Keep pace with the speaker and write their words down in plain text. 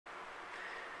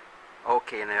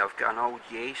Okay, now I've got an old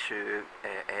Yaesu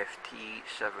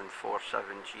FT-747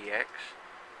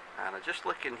 and I'm just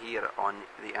looking here on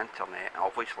the internet.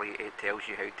 Obviously it tells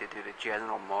you how to do the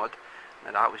general mod.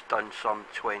 Now that was done some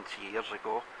 20 years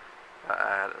ago.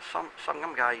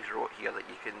 Some guys wrote here that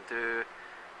you can do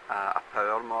a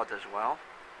power mod as well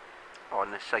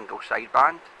on the single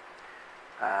sideband.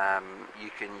 You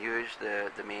can use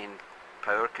the main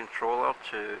power controller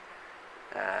to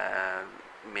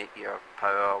make your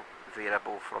power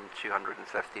variable from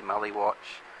 250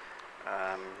 milliwatts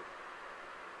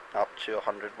up to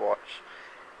 100 watts.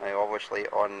 Now obviously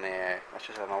on this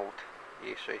is an old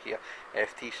Yaesu here,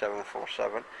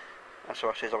 FT-747, and so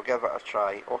I says I'll give it a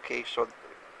try. Okay, so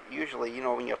usually, you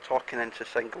know, when you're talking into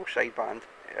single sideband,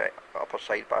 upper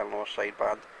sideband, lower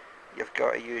sideband, you've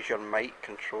got to use your mic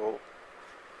control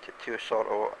to sort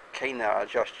of kind of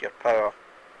adjust your power.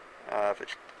 If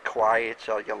it's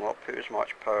quieter, you'll not put as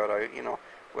much power out, you know,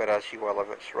 whereas you will if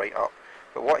it's right up.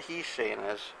 But what he's saying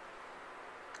is,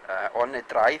 on the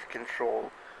drive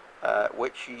control,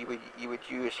 which you would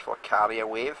use for carrier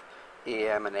wave,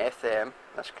 AM and FM,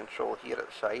 this control here at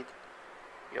the side,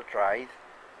 your drive,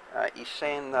 he's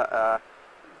saying that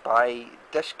by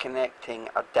disconnecting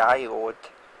a diode,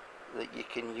 that you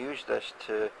can use this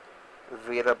to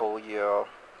variable your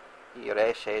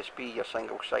SSB, your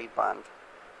single sideband,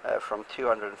 from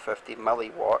 250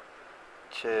 milliwatt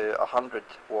to 100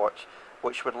 watts,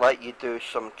 which would let you do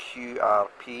some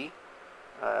QRP,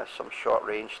 some short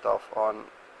range stuff on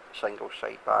single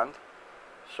sideband.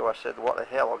 So I said, what the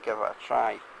hell, I'll give it a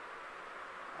try.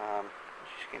 As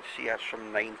you can see, that's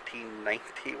from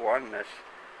 1991, this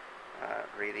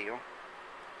radio.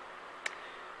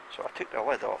 So I took the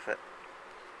lid off it,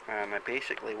 and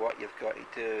basically what you've got to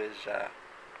do is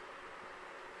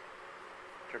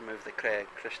remove the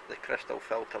crystal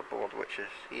filter board, which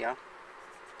is here.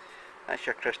 That's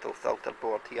your crystal filter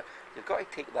board here. You've got to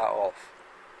take that off.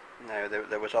 Now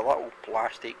there was a little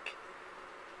plastic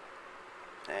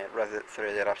rivet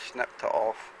through there. I've snipped it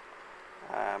off.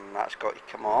 That's got to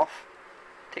come off.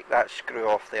 Take that screw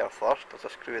off there first. There's a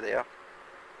screw there.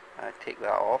 Take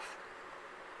that off,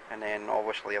 and then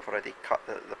obviously I've already cut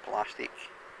the plastic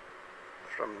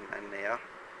from in there.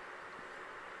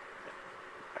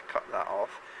 I cut that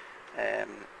off.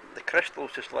 The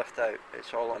crystals just lift out.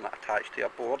 It's all attached to a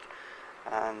board,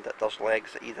 and there's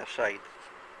legs at either side.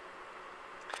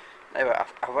 Now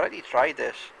I've already tried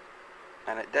this,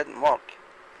 and it didn't work.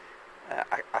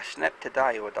 I snipped the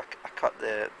diode. I cut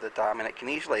the dam, and it can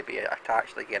easily be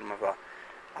attached again with a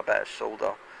bit of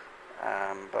solder.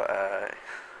 But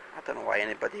I don't know why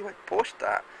anybody would post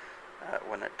that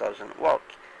when it doesn't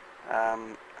work.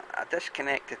 I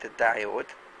disconnected the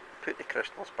diode, put the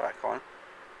crystals back on,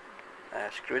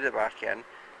 screwed it back in,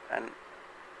 and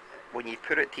when you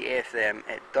put it to FM,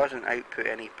 it doesn't output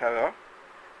any power,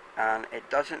 and it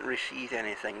doesn't receive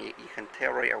anything. You can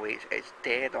tell right away it's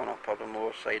dead on upper and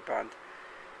lower sideband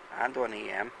and on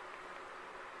AM,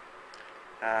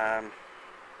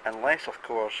 unless of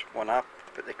course when I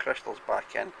put the crystals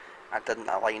back in, I didn't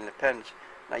align the pins.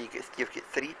 Now you've got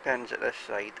 3 pins at this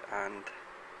side, and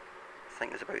I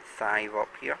think there's about 5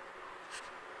 up here.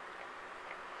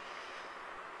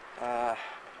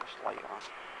 Just light on,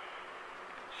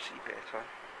 see better.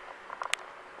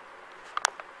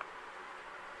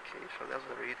 Okay, so there's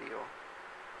the radio.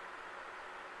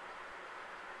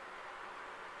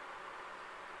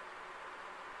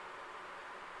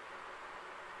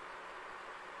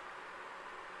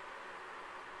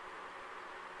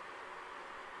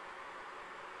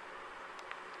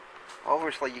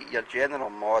 Obviously your general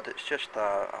mod, it's just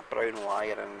a brown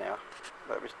wire in there,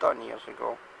 but it was done years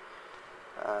ago.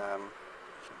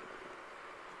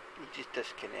 You just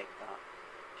disconnect that,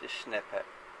 just snip it.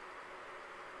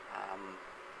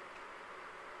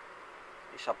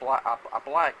 It's a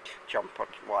black jumper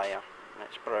wire, and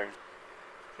it's brown.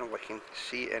 I don't know if we can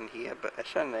see it in here, but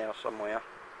it's in there somewhere.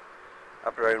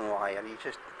 A brown wire, you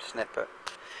just snip it.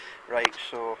 Right,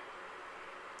 so,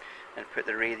 and put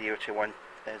the radio to 1,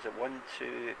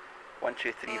 2,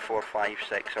 3, 4, 5,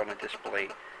 6 on the display.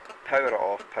 Power it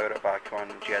off, power it back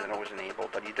on, general is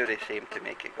enabled, and you do the same to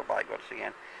make it go backwards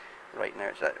again. Right,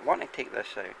 now, I want to take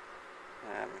this out.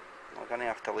 I'm going to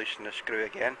have to loosen the screw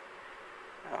again.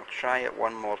 I'll try it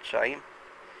one more time,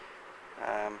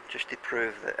 just to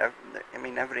prove that,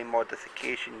 every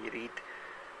modification you read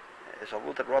is a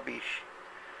load of rubbish,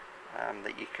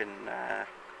 that you can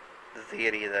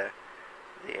vary the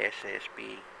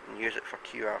SSB and use it for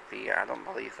QRP. I don't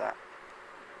believe that.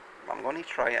 I'm going to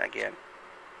try it again,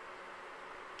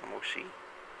 and we'll see.